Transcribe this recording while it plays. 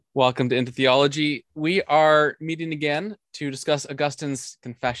Welcome to Into Theology. We are meeting again to discuss Augustine's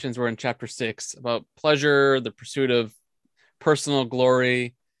Confessions. We're in chapter 6 about pleasure, the pursuit of personal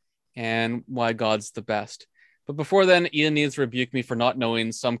glory, and why God's the best. But before then, Ian needs to rebuke me for not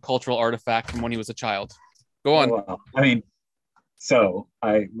knowing some cultural artifact from when he was a child. Go Oh, on. well, we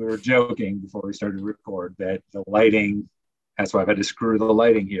were joking before we started to record that the lighting, that's why I've had to screw the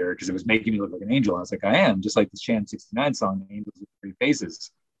lighting here because it was making me look like an angel. I was like, I am, just like the Sham 69 song, Angels with Three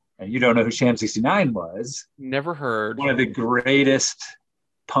Faces. And you don't know who Sham 69 was. Never heard. One of the greatest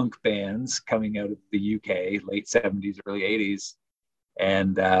punk bands coming out of the UK, late 70s, early 80s.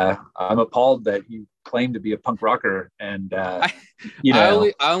 And I'm appalled that you claim to be a punk rocker. And, I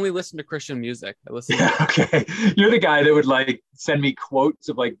only listen to Christian music. I listen to okay. You're the guy that would like send me quotes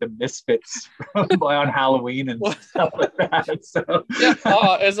of like the Misfits on Halloween and stuff like that. So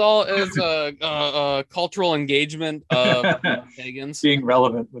yeah, as all as cultural engagement pagans. being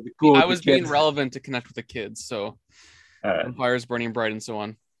relevant with the cool. I was being relevant to connect with the kids, so Empires Burning Bright and so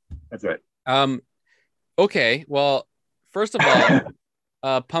on. That's right. Okay, well, first of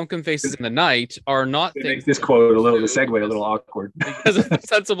all, pumpkin faces in the night are not it things. Makes this quote the segue a little awkward because of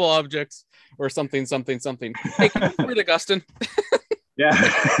sensible objects or something. Hey, can you read Augustine? Yeah.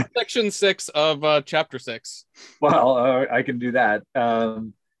 Section 6 of chapter 6. Well, I can do that.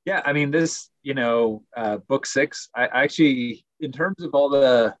 Yeah, I mean this, book 6. I actually, in terms of all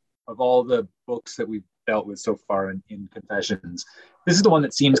the books that we've dealt with so far in Confessions, this is the one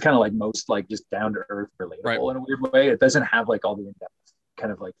that seems kind of like most like just down to earth, relatable in a weird way. It doesn't have like all the in-depth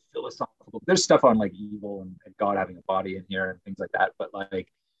kind of like philosophical. There's stuff on like evil and God having a body in here and things like that, but like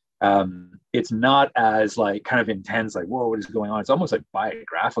it's not as like kind of intense. Like, whoa, what is going on? It's almost like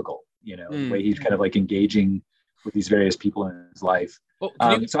biographical, the way he's kind of like engaging with these various people in his life. Well,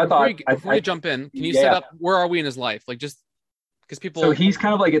 so I thought before you jump in, can you set up where are we in his life? Like just because people. So he's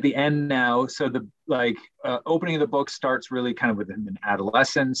kind of like at the end now. So the opening of the book starts really kind of with him in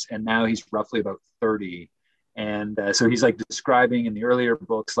adolescence, and now he's roughly about 30. And so he's like describing in the earlier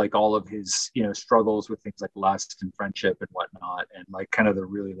books like all of his struggles with things like lust and friendship and whatnot, and like kind of the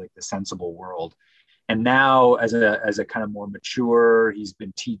really like the sensible world. And now as a kind of more mature, he's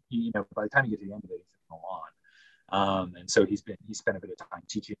been by the time you get to the end of it, he's in Milan. And so he spent a bit of time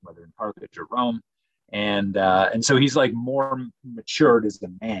teaching, whether in Carthage or Rome. And so he's like more matured as a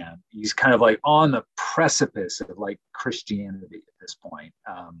man. He's kind of like on the precipice of like Christianity at this point.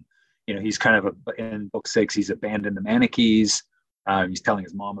 He's kind of in book 6, he's abandoned the Manichees. He's telling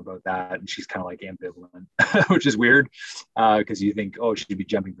his mom about that, and she's kind of like ambivalent, which is weird because you think, oh, she'd be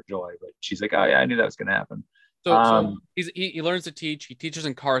jumping for joy, but she's like, oh yeah, I knew that was going to happen. So he learns to teach. He teaches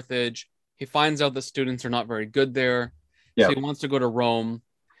in Carthage. He finds out the students are not very good there, so he wants to go to Rome.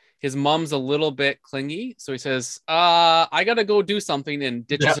 His mom's a little bit clingy, so he says, I gotta go do something, and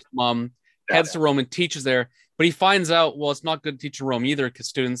ditches his mom, heads to Rome and teaches there. But he finds out, well, it's not good to teach in Rome either because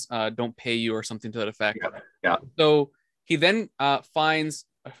students don't pay you or something to that effect. Yeah. So he then finds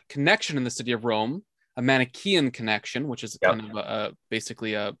a connection in the city of Rome, a Manichaean connection, which is kind of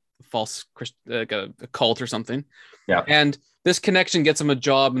basically a false a cult or something. Yeah. And this connection gets him a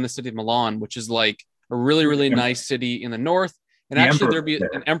job in the city of Milan, which is like a really, really nice city in the north. And actually, there'd be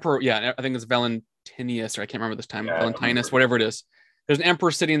an emperor. Yeah, I think it's Valentinius, or I can't remember this time. Valentinus, whatever it is. There's an emperor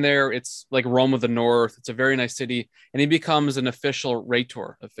sitting there. It's like Rome of the North. It's a very nice city. And he becomes an official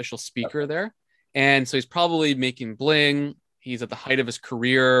rhetor, official speaker there. And so he's probably making bling. He's at the height of his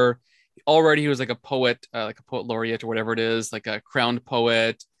career. Already he was like a poet laureate or whatever it is, like a crowned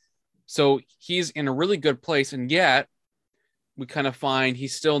poet. So he's in a really good place. And yet we kind of find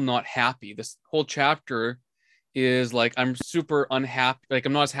he's still not happy. This whole chapter is like, I'm super unhappy. Like,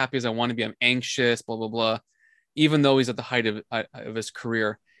 I'm not as happy as I want to be. I'm anxious, blah, blah, blah. Even though he's at the height of his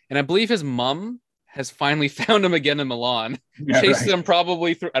career. And I believe his mom has finally found him again in Milan. Chased him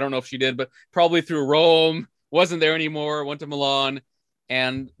probably through, I don't know if she did, but probably through Rome, wasn't there anymore, went to Milan.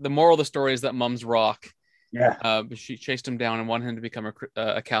 And the moral of the story is that mom's rock. Yeah. She chased him down and wanted him to become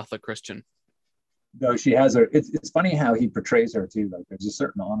a Catholic Christian. Though she has her, it's funny how he portrays her too. Like there's a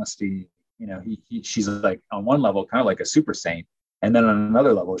certain honesty, she's like on one level, kind of like a super saint. And then on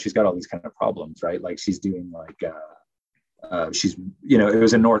another level, she's got all these kind of problems, right? Like she's doing like, it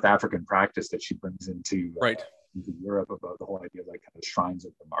was a North African practice that she brings into Europe about the whole idea of like kind of shrines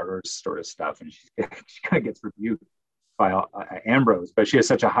of the martyrs sort of stuff. And she kind of gets rebuked by Ambrose, but she has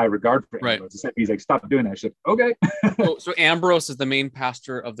such a high regard for Ambrose. He's like, stop doing that. She's like, okay. so Ambrose is the main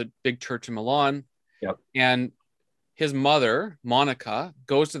pastor of the big church in Milan. Yep. And his mother, Monica,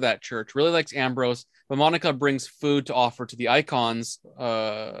 goes to that church, really likes Ambrose, but Monica brings food to offer to the icons,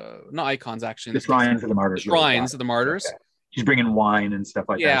 not icons, actually. The shrines of the martyrs. The shrines of the martyrs. she's bringing wine and stuff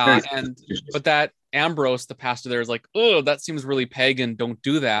like that. Yeah, but that Ambrose, the pastor there, is like, oh, that seems really pagan. Don't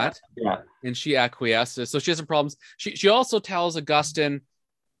do that. Yeah. And she acquiesces. So she has some problems. She also tells Augustine,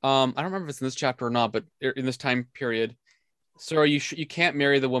 I don't remember if it's in this chapter or not, but in this time period, so you can't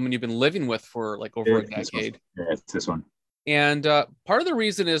marry the woman you've been living with for like over a decade. Yeah, it's this one. And part of the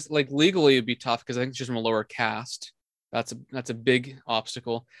reason is like legally it'd be tough because I think she's from a lower caste. That's a big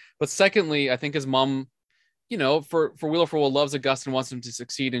obstacle. But secondly, I think his mom, you know, for Wheel of Fortune loves Augustine, wants him to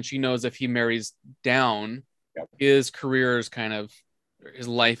succeed, and she knows if he marries down, his career is kind of, his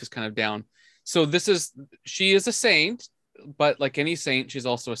life is kind of down. So she is a saint, but like any saint, she's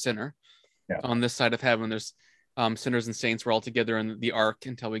also a sinner. On this side of heaven, there's sinners and saints. We're all together in the ark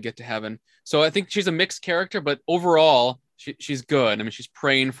until we get to heaven. So I think she's a mixed character, but overall, she's good. I mean, she's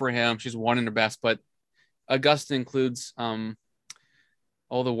praying for him. She's wanting her best, but Augustine includes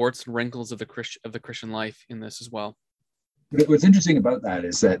all the warts and wrinkles of the Christian life in this as well. What's interesting about that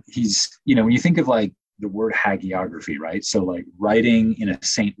is that he's, you know, when you think of like the word hagiography, right? So like writing in a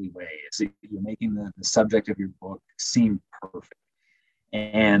saintly way, you're making the subject of your book seem perfect.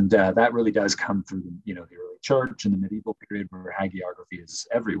 And that really does come through, you know, the early church and the medieval period where hagiography is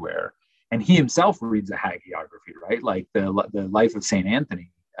everywhere. And he himself reads a hagiography, right? Like the Life of Saint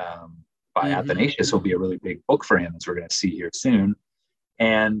Anthony by Athanasius will be a really big book for him, as we're going to see here soon.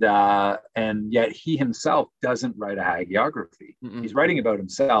 And yet he himself doesn't write a hagiography. He's writing about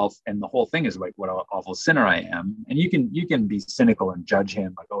himself, and the whole thing is like, what an awful sinner I am. And you can be cynical and judge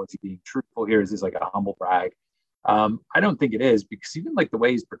him, like, oh, is he being truthful here? Is this like a humble brag? I don't think it is, because even like the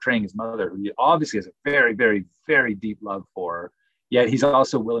way he's portraying his mother, who he obviously has a very, very, very deep love for, yet he's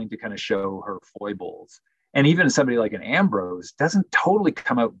also willing to kind of show her foibles. And even somebody like an Ambrose doesn't totally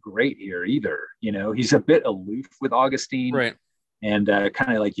come out great here either. You know, he's a bit aloof with Augustine. Right. And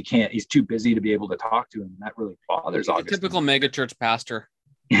kind of like he's too busy to be able to talk to him. And that really bothers Augustine. Typical megachurch pastor.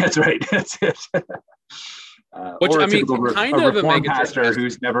 Yeah, that's right. That's it. Which, I mean, kind of a megachurch pastor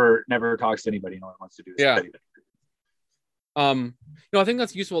who's never talks to anybody and all he wants to do is study them. No, I think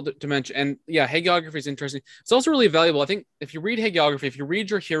that's useful to mention. And yeah, hagiography is interesting. It's also really valuable. I think if you read hagiography, if you read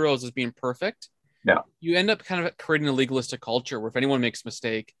your heroes as being perfect, you end up kind of creating a legalistic culture where if anyone makes a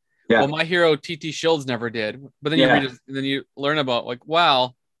mistake, well, my hero T.T. Shields never did. But then you read it, and then you learn about like,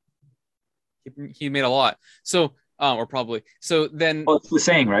 wow, he made a lot. So, or probably. So then, well, it's the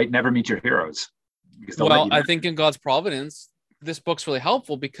saying, right? Never meet your heroes. Well, I think in God's providence, this book's really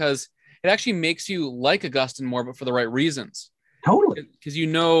helpful because it actually makes you like Augustine more, but for the right reasons. Totally. Because you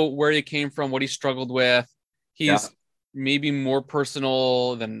know where he came from, what he struggled with. He's maybe more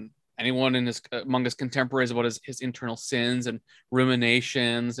personal than anyone among his contemporaries about his internal sins and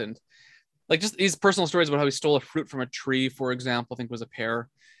ruminations, and like just these personal stories about how he stole a fruit from a tree, for example, I think was a pear.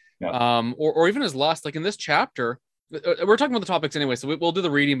 Or even his lust. Like in this chapter, we're talking about the topics anyway, so we'll do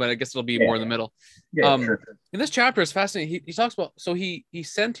the reading, but I guess it'll be more in the middle. Sure. In this chapter, it's fascinating. He talks about, so he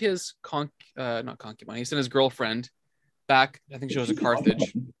sent his not concubine, he sent his girlfriend back. I think she was in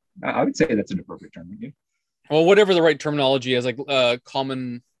Carthage. I would say that's an appropriate term. Well, whatever the right terminology is, like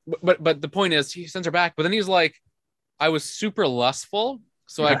common. But the point is, he sends her back. But then he's like, I was super lustful,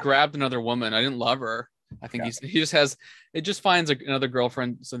 so I grabbed another woman. I didn't love her. I think he just finds another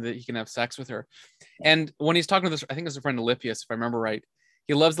girlfriend so that he can have sex with her. And when he's talking to this, I think it's a friend Alypius, if I remember right.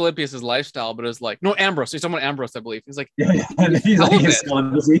 He loves Alypius's lifestyle, but it's like, no, Ambrose. He's someone Ambrose, I believe. He's like, he's like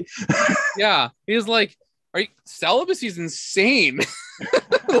celibacy. He's like, celibacy's insane.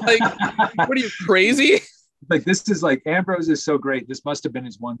 Like, what are you, crazy? Like, this is like, Ambrose is so great. This must have been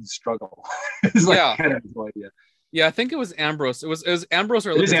his one struggle. It's like, kind of no idea. Yeah, I think it was Ambrose. It was Ambrose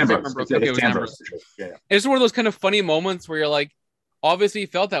or it is Ambrose. Okay, it was Ambrose. Yeah. It's one of those kind of funny moments where you're like, obviously he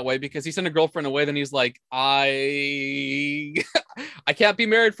felt that way because he sent a girlfriend away. Then he's like, I can't be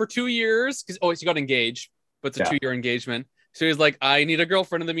married for 2 years because he got engaged, but it's a 2-year engagement. So he's like, I need a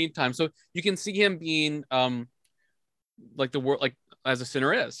girlfriend in the meantime. So you can see him being like the world, like as a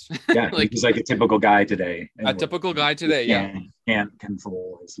sinner is. Yeah, like, he's like a typical guy today. Typical guy today. Can't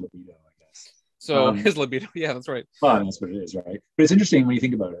control his libido, I guess. So his libido, that's right. Well, that's what it is, right? But it's interesting when you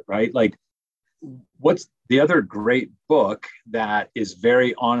think about it, right? Like, what's the other great book that is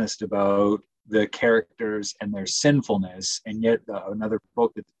very honest about the characters and their sinfulness, and yet another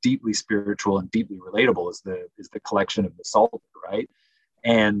book that's deeply spiritual and deeply relatable is the collection of the Psalter, right?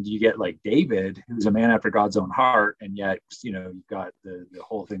 And you get like David, who's a man after God's own heart, and yet, you know, you've got the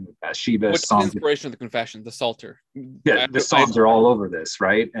whole thing with Bathsheba. What's the inspiration of the confession? The Psalter. Yeah, the Psalms are all over this,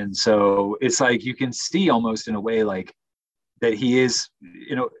 right? And so it's like you can see almost in a way like that he is,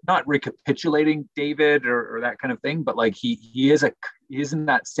 you know, not recapitulating David or that kind of thing, but like he is in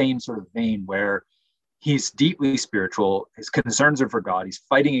that same sort of vein where he's deeply spiritual. His concerns are for God. He's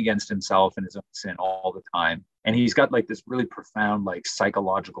fighting against himself and his own sin all the time. And he's got like this really profound, like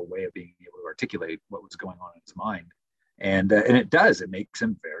psychological way of being able to articulate what was going on in his mind. And it makes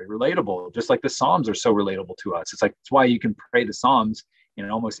him very relatable, just like the Psalms are so relatable to us. It's like, it's why you can pray the Psalms in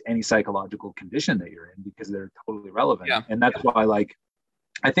almost any psychological condition that you're in, because they're totally relevant. Yeah. And that's why, like,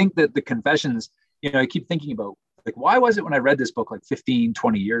 I think that the Confessions, I keep thinking about, like, why was it when I read this book like 15,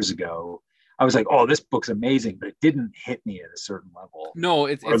 20 years ago, I was like, oh, this book's amazing, but it didn't hit me at a certain level. No,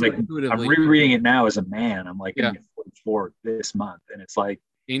 it's like, I'm rereading it now as a man. I'm like, yeah, 44 this month. And it's like,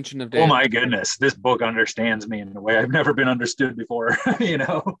 Ancient of Days. Oh my goodness, this book understands me in a way I've never been understood before,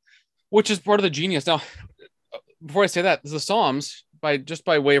 Which is part of the genius. Now, before I say that, the Psalms, by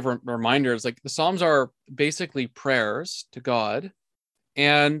way of reminders, like the Psalms are basically prayers to God,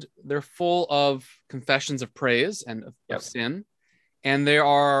 and they're full of confessions of praise and of sin. And they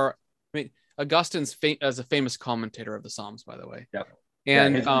are, Augustine's as a famous commentator of the Psalms, by the way. Yep.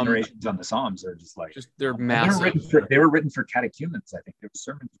 And his narrations on the Psalms are just like, they're massive. They were written for catechumens. I think there were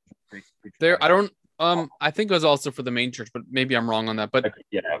sermons. I think it was also for the main church, but maybe I'm wrong on that. But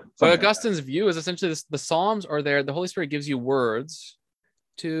so Augustine's view is essentially this: the Psalms are there. The Holy Spirit gives you words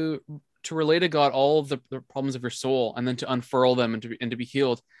to relate to God all of the problems of your soul, and then to unfurl them and to be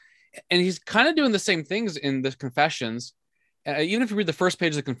healed. And he's kind of doing the same things in the Confessions. Even if you read the first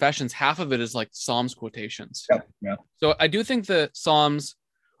page of the Confessions, half of it is like Psalms quotations. Yeah. So I do think the Psalms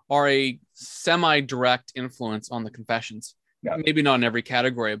are a semi-direct influence on the Confessions. Yeah. Maybe not in every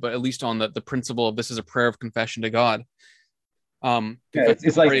category, but at least on the principle of this is a prayer of confession to God.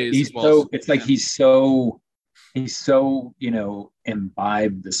 It's like he's so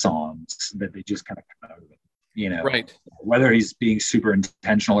imbibed the Psalms that they just kind of come out of it. Right. Whether he's being super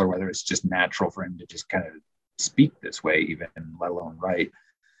intentional or whether it's just natural for him to just kind of speak this way, even, let alone write.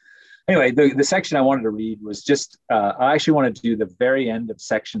 Anyway, the section I wanted to read was just, I actually wanted to do the very end of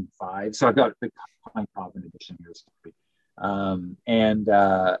section 5. So I've got the Pine Coffin edition here. And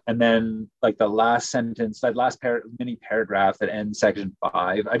then like the last sentence, that last mini paragraph that ends section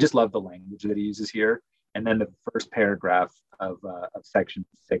 5. I just love the language that he uses here. And then the first paragraph of section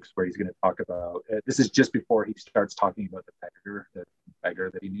 6, where he's going to talk about, this is just before he starts talking about the beggar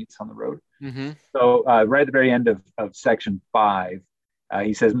that he meets on the road. Mm-hmm. So right at the very end of section 5,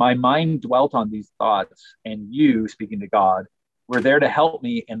 he says, my mind dwelt on these thoughts, and you, speaking to God, were there to help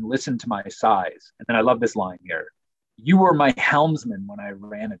me and listen to my sighs. And then I love this line here. You were my helmsman when I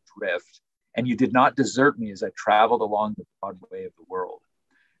ran adrift, and you did not desert me as I traveled along the broad way of the world.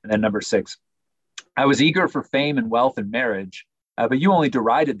 And then number 6, I was eager for fame and wealth and marriage, but you only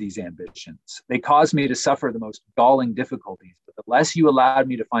derided these ambitions. They caused me to suffer the most galling difficulties, but the less you allowed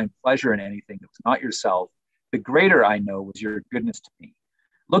me to find pleasure in anything that was not yourself, the greater I know was your goodness to me.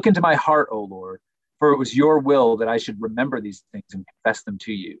 Look into my heart, O Lord, for it was your will that I should remember these things and confess them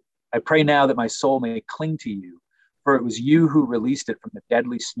to you. I pray now that my soul may cling to you, for it was you who released it from the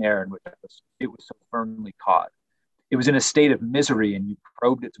deadly snare in which it was so firmly caught. It was in a state of misery, and you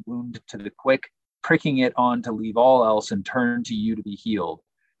probed its wound to the quick, pricking it on to leave all else and turn to you to be healed,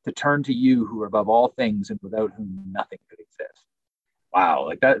 to turn to you who are above all things and without whom nothing could exist. Wow,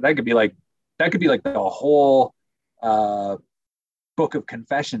 like that could be like the whole book of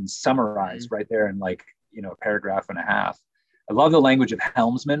Confessions summarized right there in like, a paragraph and a half. I love the language of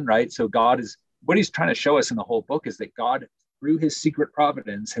helmsman, right? So God is, what he's trying to show us in the whole book is that God, through his secret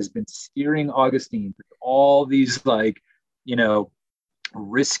providence, has been steering Augustine through all these like,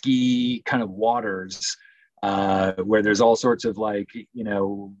 risky kind of waters where there's all sorts of like,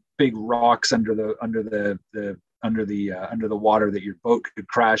 big rocks under the water that your boat could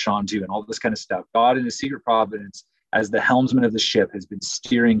crash onto and all this kind of stuff. God in his secret providence, as the helmsman of the ship, has been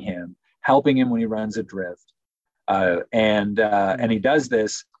steering him, helping him when he runs adrift. And he does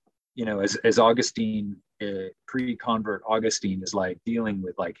this, as Augustine, pre-convert Augustine, is like dealing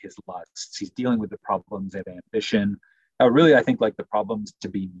with like his lusts. He's dealing with the problems of ambition. Really, I think like the problems to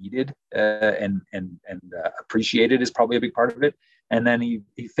be needed and appreciated is probably a big part of it. And then he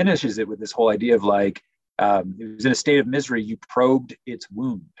finishes it with this whole idea of like, it was in a state of misery. You probed its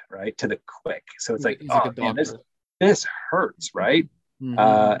wound, right, to the quick. So it's like, oh man, this hurts, right?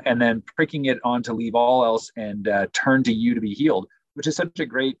 Mm-hmm. And then pricking it on to leave all else and turn to you to be healed, which is such a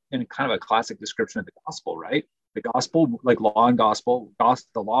great and kind of a classic description of the gospel, right? The gospel, like law and gospel,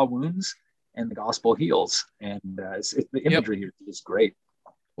 the law wounds and the gospel heals. And the imagery here is great.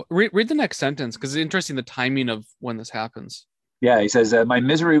 Read the next sentence, because it's interesting the timing of when this happens. Yeah, he says, my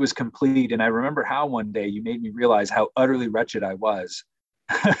misery was complete, and I remember how one day you made me realize how utterly wretched I was.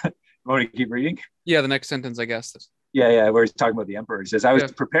 You want to keep reading? Yeah, the next sentence, I guess. Yeah, where he's talking about the emperor. He says, I was Yeah.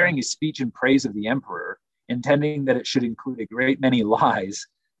 preparing a speech in praise of the emperor, intending that it should include a great many lies,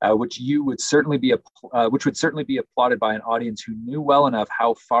 which would certainly be applauded by an audience who knew well enough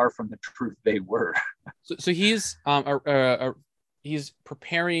how far from the truth they were. So he's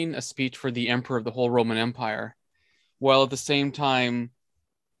preparing a speech for the emperor of the whole Roman Empire, while at the same time,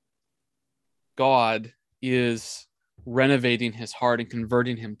 God is renovating his heart and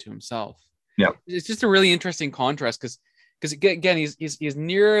converting him to himself. Yeah, it's just a really interesting contrast because again he's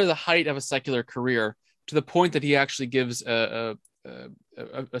near the height of a secular career to the point that he actually gives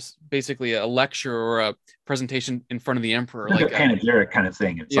basically a lecture or a presentation in front of the emperor, like a panegyric kind of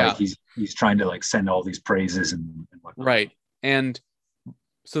thing. It's like he's trying to like send all these praises and whatnot. Right. And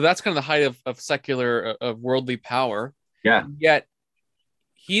so that's kind of the height of secular, of worldly power. Yeah. Yet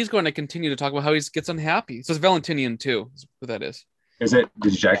he's going to continue to talk about how he gets unhappy. So it's Valentinian too, is what that is. Is it?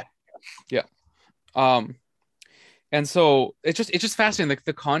 Did you check? Yeah. And so it's just fascinating, like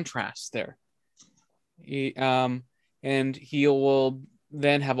the contrast there. And he will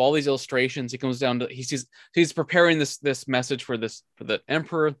then have all these illustrations. He comes down to he's preparing this message for the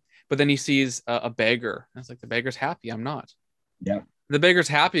emperor, but then he sees a beggar. And it's like, the beggar's happy, I'm not. Yeah. The beggar's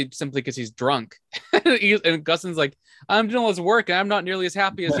happy simply because he's drunk. And Gustin's like, I'm doing all this work and I'm not nearly as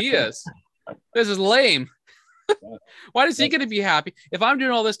happy as he is. This is lame. Why is he going to be happy? If I'm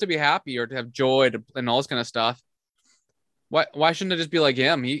doing all this to be happy or to have joy and all this kind of stuff, why shouldn't it just be like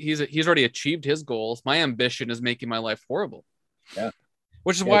him? He's already achieved his goals. My ambition is making my life horrible. Yeah.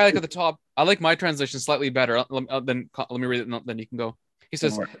 Which is why I like at the top, I like my translation slightly better. Let me read it and then you can go. He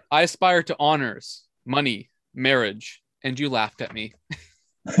says, I aspire to honors, money, marriage, and you laughed at me.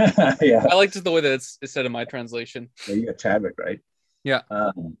 Yeah. I like just the way that it's said in my translation. Yeah, you got Chadwick, right? Yeah.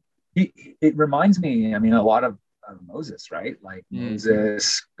 It reminds me, I mean, a lot of Moses, right? Like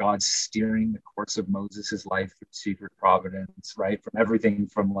Moses, God steering the course of Moses's life through secret providence, right? From everything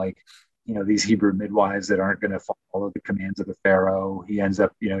from like, these Hebrew midwives that aren't going to follow the commands of the Pharaoh. He ends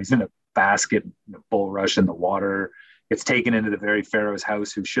up, he's in a basket in a bulrush in the water, gets taken into the very Pharaoh's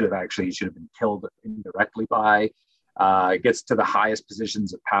house, who should have been killed indirectly by, gets to the highest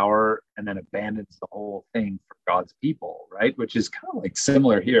positions of power and then abandons the whole thing for God's people, right? Which is kind of like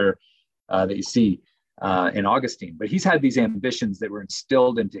similar here that you see in Augustine. But he's had these ambitions that were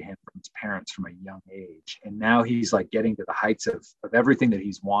instilled into him from his parents from a young age. And now he's like getting to the heights of everything that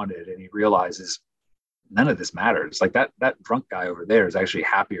he's wanted. And he realizes none of this matters. Like that drunk guy over there is actually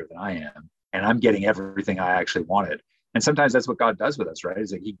happier than I am. And I'm getting everything I actually wanted. And sometimes that's what God does with us, right?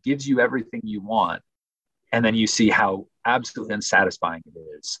 Is like he gives you everything you want. And then you see how absolutely unsatisfying it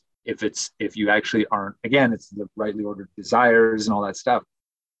is if you actually aren't, again, it's the rightly ordered desires and all that stuff.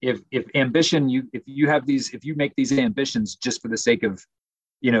 If ambition, if you make these ambitions just for the sake of,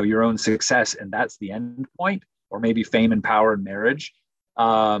 your own success, and that's the end point, or maybe fame and power and marriage,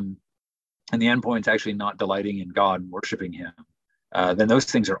 and the end point's actually not delighting in God and worshiping him, then those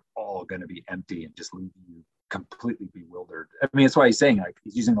things are all going to be empty and just leave you completely bewildered. I mean, that's why he's saying, like,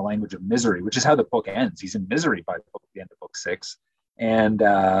 he's using the language of misery, which is how the book ends. He's in misery by the end of book 6. And,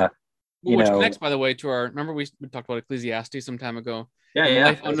 which connects, by the way, to remember we talked about Ecclesiastes some time ago. Yeah.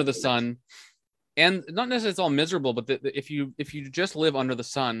 Life under the sun. And not necessarily it's all miserable, but if you just live under the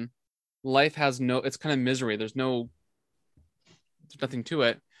sun, life has it's kind of misery. There's nothing to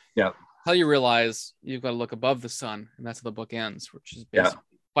it. Yeah. How you realize you've got to look above the sun, and that's how the book ends, which is basically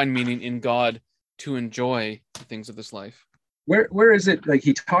find meaning in God to enjoy the things of this life. Where is it? Like,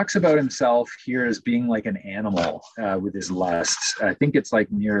 he talks about himself here as being like an animal with his lusts. I think it's like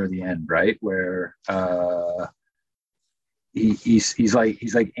near the end, right? Where he's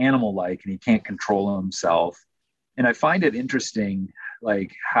like animal-like, and he can't control himself. And I find it interesting,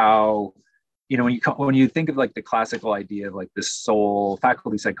 like how, when you think of like the classical idea of like the soul,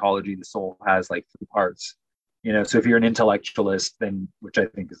 faculty psychology, the soul has like 3 parts. So if you're an intellectualist, then, which I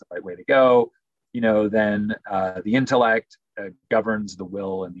think is the right way to go, then the intellect governs the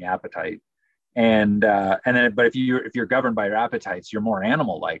will and the appetite. And then, but if you're governed by your appetites, you're more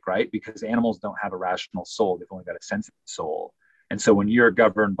animal-like, right? Because animals don't have a rational soul; they've only got a sensitive soul. And so when you're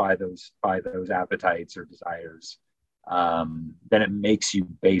governed by those appetites or desires, then it makes you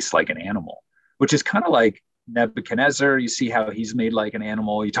base like an animal, which is kind of like Nebuchadnezzar. You see how he's made like an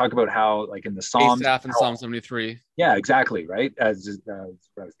animal. You talk about how, like in the Psalms, Asaph in Psalm 73. Yeah, exactly, right. As what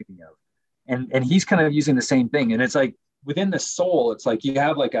I was thinking of, and he's kind of using the same thing. And it's like, within the soul, it's like you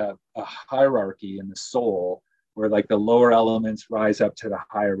have like a hierarchy in the soul where like the lower elements rise up to the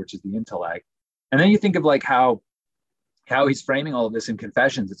higher, which is the intellect. And then you think of like how he's framing all of this in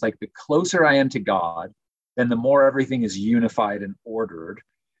Confessions. It's like, the closer I am to God, then the more everything is unified and ordered,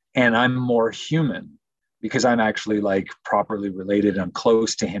 and I'm more human. because I'm actually like properly related. I'm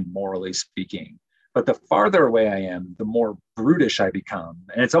close to him morally speaking. But the farther away I am, the more brutish I become.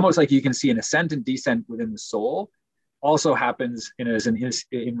 And it's almost like you can see an ascent and descent within the soul also happens in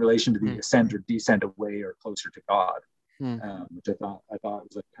relation to the ascent or descent away or closer to God, which I thought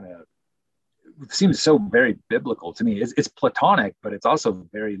was like kind of seems so very biblical to me. It's Platonic, but it's also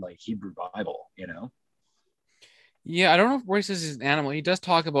very like Hebrew Bible, you know? Yeah, I don't know if Royce is an animal. He does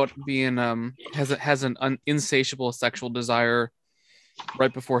talk about being has an insatiable sexual desire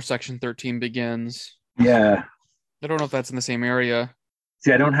right before section 13 begins. Yeah. I don't know if that's in the same area.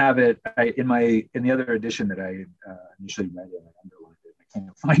 See, I don't have it in the other edition that I initially read it. I underlined it. I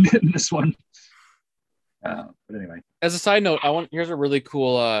can't find it in this one. But anyway, as a side note, here's a really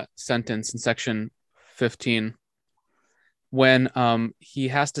cool sentence in section 15 when he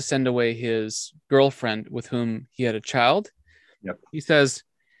has to send away his girlfriend with whom he had a child. Yep. He says,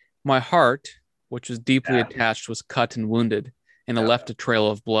 "My heart, which was deeply attached, was cut and wounded, and it left a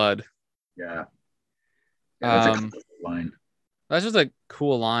trail of blood." Yeah. That's a cool line. That's just a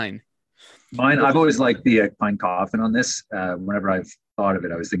cool line. Mine, I've always liked the Pine Coffin on this. Whenever I've thought of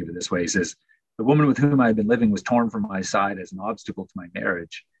it, I was thinking of it this way. He says, "The woman with whom I had been living was torn from my side as an obstacle to my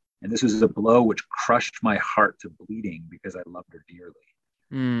marriage. And this was a blow which crushed my heart to bleeding because I loved her dearly."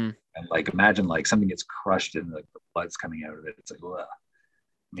 And like, imagine like something gets crushed and like the blood's coming out of it. It's like, ugh. I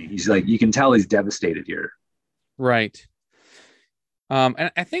mean, he's like, you can tell he's devastated here. Right.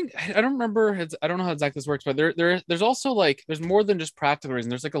 And I think, I don't remember, I don't know how exactly this works, but there's also like, there's more than just practical reason.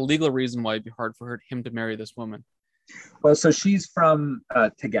 There's like a legal reason why it'd be hard for him to marry this woman. Well, so she's from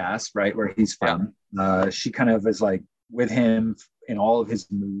Tagaste, right, where he's from. Yeah. She kind of is like with him in all of his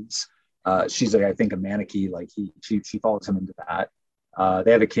moves. She's like, I think, a Manichae. Like she follows him into that.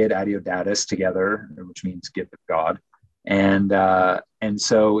 They have a kid, Adeodatus, together, which means gift of God. And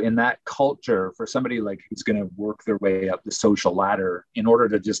so in that culture, for somebody like who's going to work their way up the social ladder, in order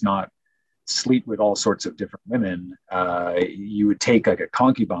to just not sleep with all sorts of different women, you would take like a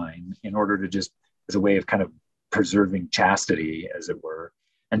concubine in order to just, as a way of kind of preserving chastity, as it were,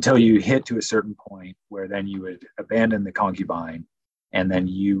 until you hit to a certain point where then you would abandon the concubine and then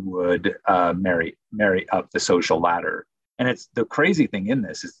you would marry up the social ladder. And it's the crazy thing in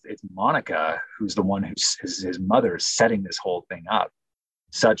this is it's Monica who's the one who's his mother setting this whole thing up,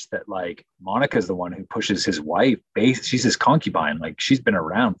 such that like Monica's the one who pushes his wife. She's his concubine. Like she's been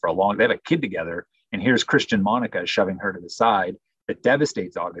around for a long. They have a kid together, and here's Christian Monica shoving her to the side. That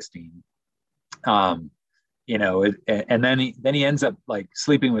devastates Augustine. You know, and then he ends up like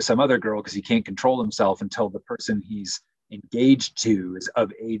sleeping with some other girl because he can't control himself until the person he's engaged to is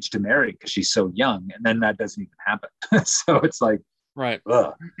of age to marry because she's so young, and then that doesn't even happen. So it's like, right.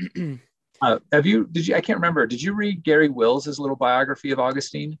 I can't remember, did you read Gary Wills's little biography of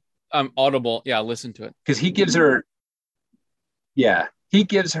Augustine? Audible. Yeah, listen to it. Because he gives the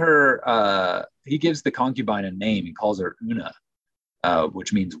concubine a name. He calls her Una,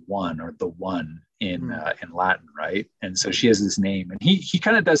 which means one, or the one in Latin, right? And so she has this name, and he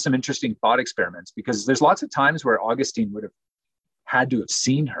kind of does some interesting thought experiments, because there's lots of times where Augustine would have had to have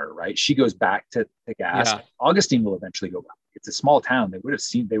seen her, right? She goes back to Tagaste. Yeah. Augustine will eventually go back. It's a small town. They would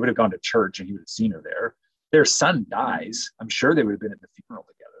have gone to church and he would have seen her there. Their son dies. I'm sure they would have been at the funeral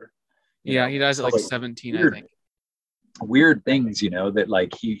together. Yeah, he dies at like 17, I think. Weird things, you know, that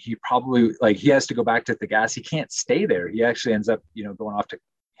like he probably, like, he has to go back to Tagaste. He can't stay there. He actually ends up, you know, going off to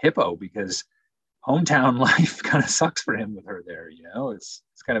Hippo because hometown life kind of sucks for him with her there. You know, it's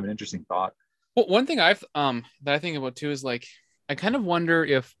kind of an interesting thought. Well, one thing that I think about too is like, I kind of wonder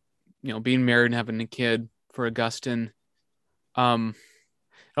if, you know, being married and having a kid for Augustine, it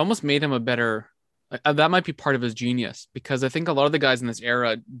almost made him a better, that might be part of his genius, because I think a lot of the guys in this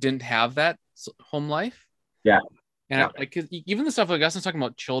era didn't have that home life. Yeah. And like, even the stuff like Augustine's talking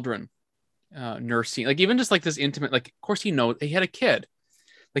about children, nursing, like even just like this intimate, like, of course he had a kid,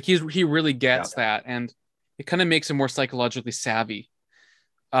 like he really gets that, and it kind of makes him more psychologically savvy,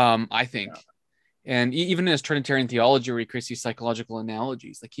 I think. Yeah. And even in his Trinitarian theology, where he creates these psychological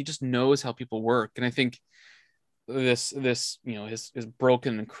analogies, like he just knows how people work. And I think this, you know, his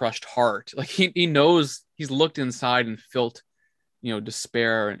broken and crushed heart, like he knows, he's looked inside and felt, you know,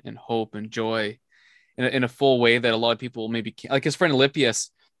 despair and hope and joy in a full way that a lot of people maybe can't. Like his friend Alypius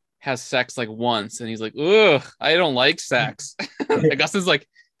has sex like once, and he's like, "Ugh, I don't like sex." Augustine's like,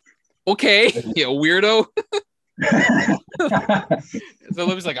 "Okay, you know, weirdo." So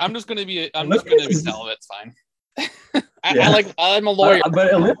Alypius like, I'm just gonna be celibate. It's fine. I'm a lawyer.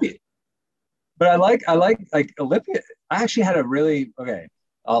 But Alypius. But I like Alypius. I actually had a really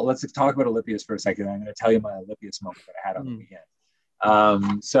let's talk about Alypius for a second. I'm going to tell you my Alypius moment that I had on the weekend.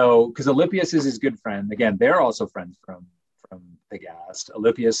 So because Alypius is his good friend. Again, they're also friends from Thagaste.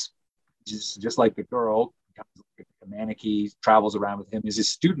 Alypius, just like the girl, becomes like a Manichae, travels around with him. Is a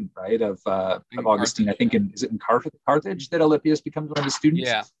student, right, of Augustine. I think is it in Carthage that Alypius becomes one of his students?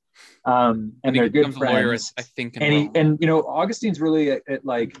 Yeah. And they're good friends. Lawyer, I think. And Augustine's really at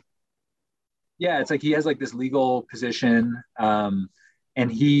like, yeah, it's like he has like this legal position. And then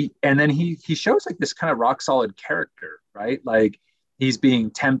he shows like this kind of rock solid character, right? Like he's being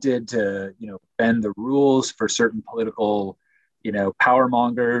tempted to, bend the rules for certain political, power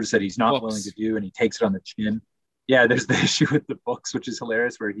mongers that he's not willing to do, and he takes it on the chin. Yeah, there's the issue with the books, which is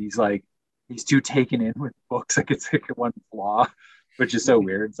hilarious, where he's too taken in with books, like it's like one flaw, which is so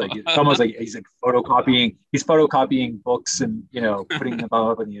weird. It's like it's almost like he's like photocopying books and putting them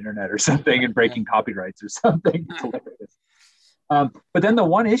up on the internet or something and breaking copyrights or something. It's hilarious. But then the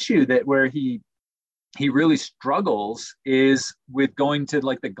one issue where he really struggles is with going to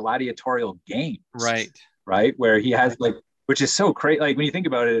like the gladiatorial games, right, where he has like, which is so crazy. Like when you think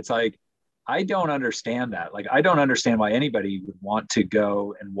about it, it's like, I don't understand that. Like I don't understand why anybody would want to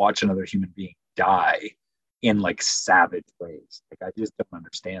go and watch another human being die in like savage ways. Like I just don't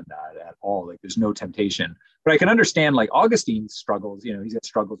understand that at all. Like there's no temptation, but I can understand like Augustine's struggles. He's got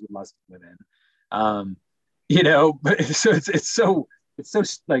struggles with lust of women. But so it's so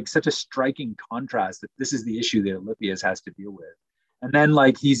like such a striking contrast that this is the issue that Alypius has to deal with. And then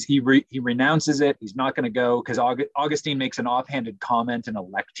like he renounces it. He's not going to go because Augustine makes an offhanded comment in a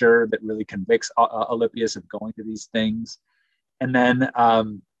lecture that really convicts Alypius of going to these things. And then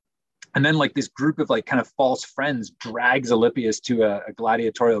like this group of like kind of false friends drags Alypius to a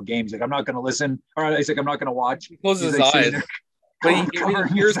gladiatorial game. He's like, I'm not going to listen. Or he's like, I'm not going to watch. He closes his eyes. But he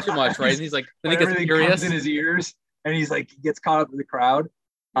hears too much, right? And he's like, then he gets curious in his ears, and he's like, he gets caught up with the crowd.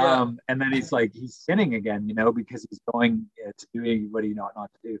 Yeah. And then he's sinning again, because he's going to doing what he not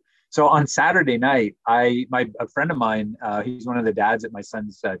to do. So on Saturday night, a friend of mine, he's one of the dads at my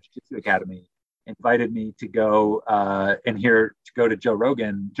son's jiu-jitsu academy, invited me to go to Joe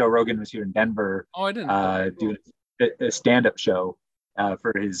Rogan. Joe Rogan was here in Denver. Oh, I didn't. Doing a stand-up show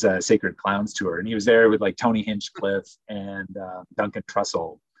for his Sacred Clowns tour, and he was there with like Tony Hinchcliffe and Duncan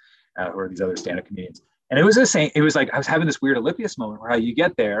Trussell, who are these other stand-up comedians. And it was the same. It was like I was having this weird Alypius moment where you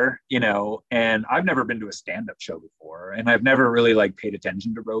get there, and I've never been to a stand-up show before, and I've never really like paid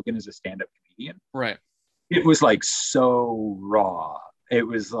attention to Rogan as a stand-up comedian. Right. It was like so raw. It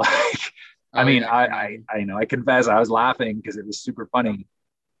was like, I confess I was laughing because it was super funny,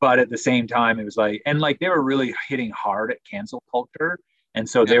 but at the same time it was like, and like they were really hitting hard at cancel culture, and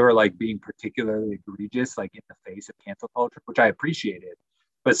so they were like being particularly egregious, like in the face of cancel culture, which I appreciated.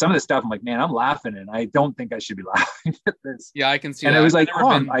 But some of the stuff, I'm like, man, I'm laughing, and I don't think I should be laughing at this. Yeah, I can see. And that. it was like,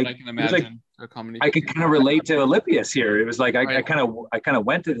 I can imagine a comedy. I could kind of relate to Alypius here. It was like I kind of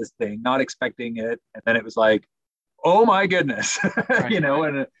went to this thing not expecting it, and then it was like, oh my goodness, Right.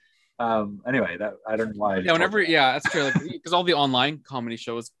 And anyway, that I don't know why. That's true. Like because all the online comedy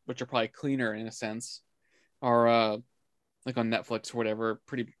shows, which are probably cleaner in a sense, are like on Netflix or whatever,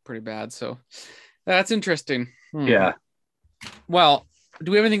 pretty bad. So that's interesting. Yeah. Well. Do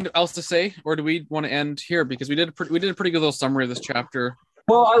we have anything else to say, or do we want to end here? Because we did a pretty good little summary of this chapter.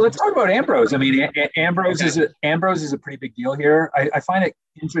 Well, let's talk about Ambrose. I mean, Ambrose is a pretty big deal here. I find it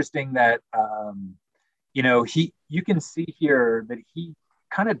interesting that you can see here that he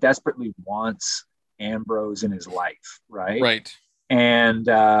kind of desperately wants Ambrose in his life, right? Right. And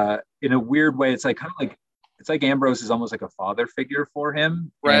in a weird way, it's like Ambrose is almost like a father figure for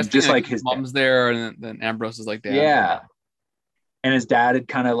him, right? Just like his mom's there, and then Ambrose is like dad. Yeah. And his dad had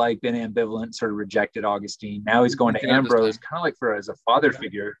kind of like been ambivalent, sort of rejected Augustine. Now he's going to Ambrose, kind of like as a father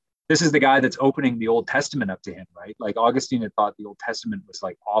figure. This is the guy that's opening the Old Testament up to him, right? Like Augustine had thought the Old Testament was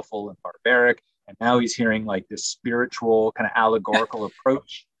like awful and barbaric. And now he's hearing like this spiritual kind of allegorical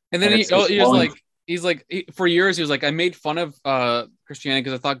approach. And then he's like, for years, he was like, I made fun of Christianity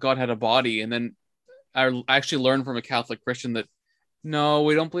because I thought God had a body. And then I actually learned from a Catholic Christian that, no,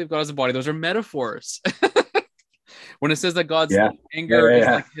 we don't believe God has a body. Those are metaphors. When it says that God's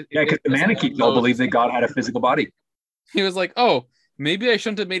anger, because the Manichaeans don't believe that God had a physical body. He was like, "Oh, maybe I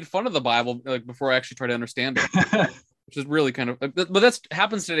shouldn't have made fun of the Bible like before I actually try to understand it," which is really kind of. But that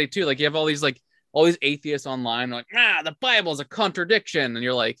happens today too. Like you have all these atheists online, like, the Bible is a contradiction, and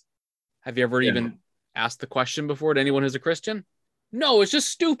you're like, have you ever even asked the question before to anyone who's a Christian? No, it's just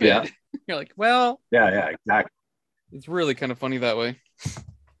stupid. Yeah. You're like, well, yeah, exactly. It's really kind of funny that way.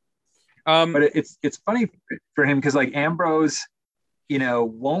 But it's funny for him because like Ambrose,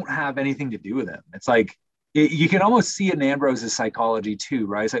 won't have anything to do with him. It's like you can almost see it in Ambrose's psychology too,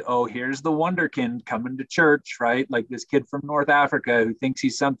 right? It's like, oh, here's the wonderkind coming to church, right? Like this kid from North Africa who thinks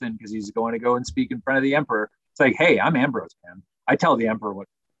he's something because he's going to go and speak in front of the emperor. It's like, hey, I'm Ambrose, man. I tell the emperor what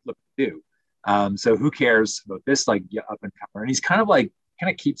to do. So who cares about this like up and comer? And he's kind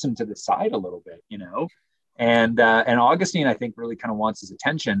of keeps him to the side a little bit, you know. And Augustine, I think, really kind of wants his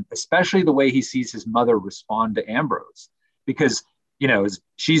attention, especially the way he sees his mother respond to Ambrose, because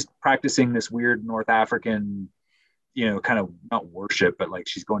she's practicing this weird North African, kind of not worship, but like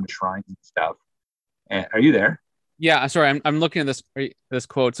she's going to shrines and stuff. And are you there? Yeah, sorry, I'm looking at this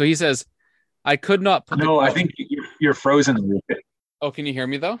quote. So he says, "I could not put." No, I think you're frozen a little bit. Oh, can you hear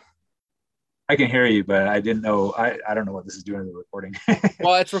me though? I can hear you, but I didn't know. I don't know what this is doing to the recording.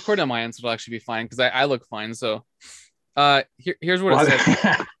 Well, it's recorded on my end, so it'll actually be fine because I look fine. So, here's what it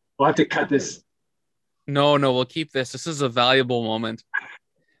says. We'll have to cut this. No, we'll keep this. This is a valuable moment.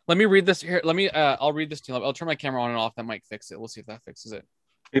 Let me read this here. I'll read this to you. I'll turn my camera on and off. That might fix it. We'll see if that fixes it.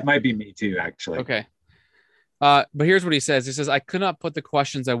 It might be me too, actually. Okay. But here's what he says. He says, "I could not put the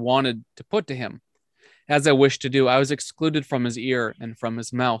questions I wanted to put to him. As I wished to do, I was excluded from his ear and from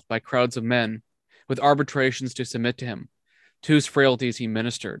his mouth by crowds of men, with arbitrations to submit to him, to whose frailties he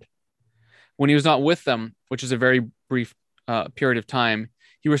ministered. When he was not with them, which is a very brief period of time,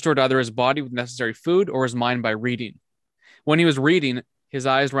 he restored either his body with necessary food or his mind by reading. When he was reading, his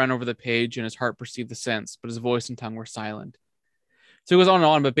eyes ran over the page and his heart perceived the sense, but his voice and tongue were silent." So it goes on and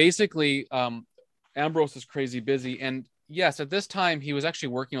on, but basically, Ambrose is crazy busy. And yes, at this time, he was actually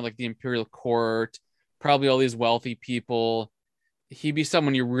working with like the imperial court, probably all these wealthy people. He'd be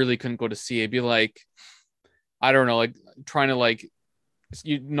someone you really couldn't go to see. It'd be like, I don't know, like trying to like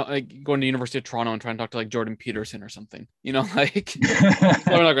going to University of Toronto and trying to talk to like Jordan Peterson or something, like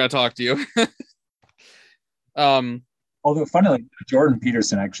I'm not going to talk to you. Although funnily, Jordan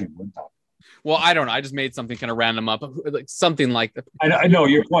Peterson actually would talk. Well, I don't know. I just made something kind of random up, like something like that. I know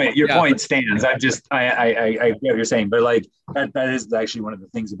your point. Your point stands. I get what you're saying, but like that is actually one of the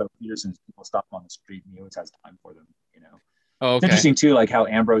things about Peterson is people stop him on the street and he always has time for them. Oh, okay. It's interesting too, like how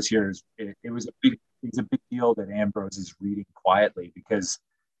Ambrose here it's a big deal that Ambrose is reading quietly because,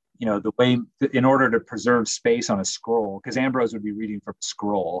 the way in order to preserve space on a scroll, because Ambrose would be reading from a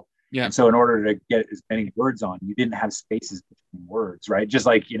scroll. Yeah. And so in order to get as many words on, you didn't have spaces between words, right? Just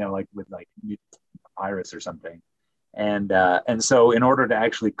like, like with like papyrus or something. And so in order to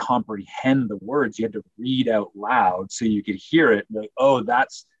actually comprehend the words, you had to read out loud so you could hear it. Like, oh,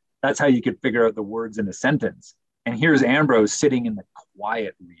 that's how you could figure out the words in a sentence. And here's Ambrose sitting in the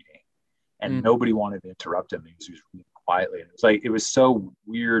quiet reading, and nobody wanted to interrupt him. He was reading quietly. And it was so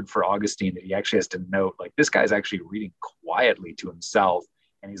weird for Augustine that he actually has to note, like, this guy's actually reading quietly to himself.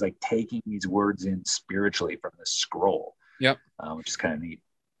 And he's like taking these words in spiritually from the scroll. Yep. Which is kind of neat.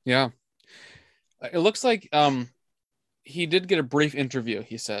 Yeah. It looks like he did get a brief interview,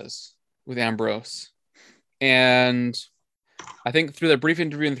 he says, with Ambrose. And I think through that brief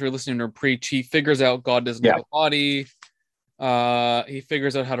interview and through listening to her preach, he figures out God doesn't have a body. He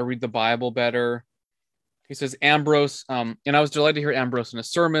figures out how to read the Bible better. He says, Ambrose, and I was delighted to hear Ambrose in his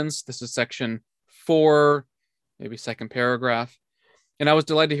sermons. This is section 4, maybe second paragraph. And I was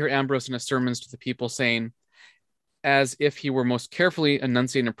delighted to hear Ambrose in his sermons to the people saying, as if he were most carefully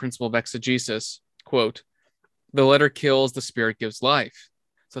enunciating a principle of exegesis, quote, "The letter kills, the spirit gives life."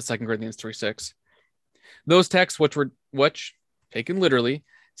 So 2 Corinthians 3:6. Those texts, which taken literally,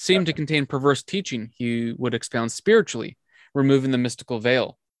 seem to contain perverse teaching, he would expound spiritually, removing the mystical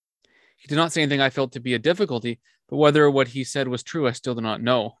veil. He did not say anything I felt to be a difficulty, but whether what he said was true, I still did not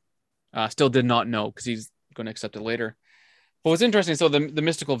know. Because he's going to accept it later. But what's interesting, so the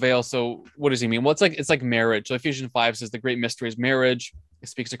mystical veil, so what does he mean? Well, it's like marriage. So Ephesians 5 says the great mystery is marriage. It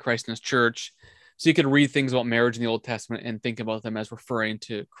speaks to Christ and his church. So you could read things about marriage in the Old Testament and think about them as referring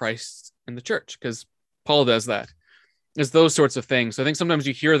to Christ and the church, because Paul does that. It's those sorts of things. So I think sometimes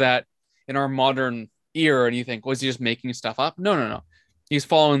you hear that in our modern ear and you think, was he just making stuff up? No. He's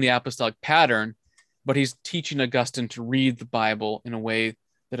following the apostolic pattern, but he's teaching Augustine to read the Bible in a way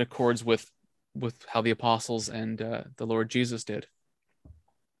that accords with how the apostles and the Lord Jesus did.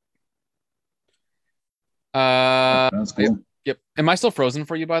 That's cool. Yep. Am I still frozen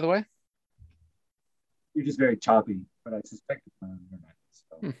for you, by the way? You're just very choppy, but I suspect it's on the internet.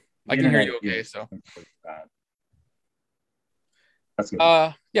 So. I can hear you okay, so. That's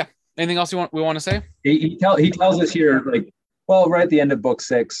good. Yeah. Anything else we want to say? He tells us here, like, well, right at the end of book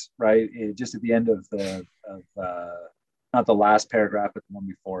 6, right? Just at the end of not the last paragraph, but the one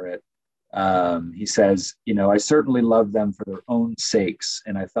before it. He says, I certainly love them for their own sakes,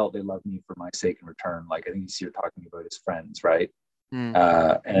 and I felt they loved me for my sake in return. Like, I think he's here talking about his friends, right?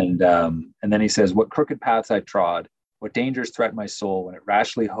 And then he says, "What crooked paths I trod, what dangers threatened my soul when it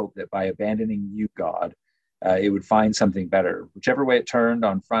rashly hoped that by abandoning you, God, it would find something better. Whichever way it turned,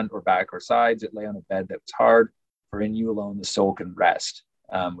 on front or back or sides, it lay on a bed that was hard, for in you alone the soul can rest,"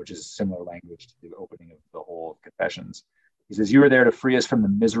 which is similar language to the opening of the whole Confessions. He says, "You are there to free us from the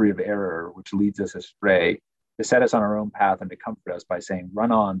misery of error, which leads us astray, to set us on our own path and to comfort us by saying,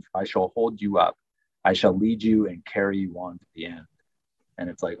 'Run on, for I shall hold you up. I shall lead you and carry you on to the end.'" And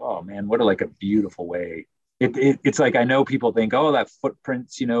it's like, oh man, what a beautiful way. It's like, I know people think, oh, that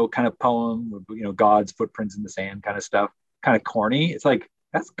footprints, kind of poem, God's footprints in the sand kind of stuff, kind of corny. It's like,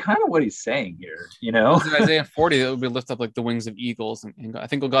 that's kind of what he's saying here, In Isaiah 40, it would be lift up like the wings of eagles, and I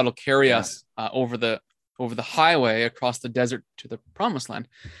think God will carry us over the highway across the desert to the promised land.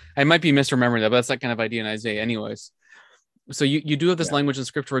 I might be misremembering that, but that's that kind of idea in Isaiah anyways. So you do have this language in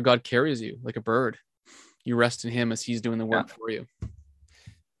scripture where God carries you like a bird. You rest in him as he's doing the work for you.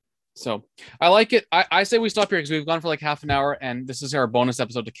 So I like it. I say we stop here because we've gone for like half an hour, and this is our bonus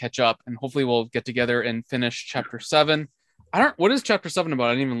episode to catch up, and hopefully we'll get together and finish chapter 7. What is chapter 7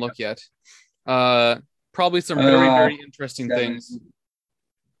 about? I didn't even look yet. Probably some very, very interesting things.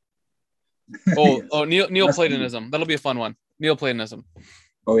 Neoplatonism. That'll be a fun one. Neoplatonism.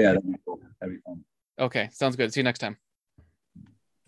 Oh yeah, that'd be cool. That'd be fun. Okay, sounds good. See you next time.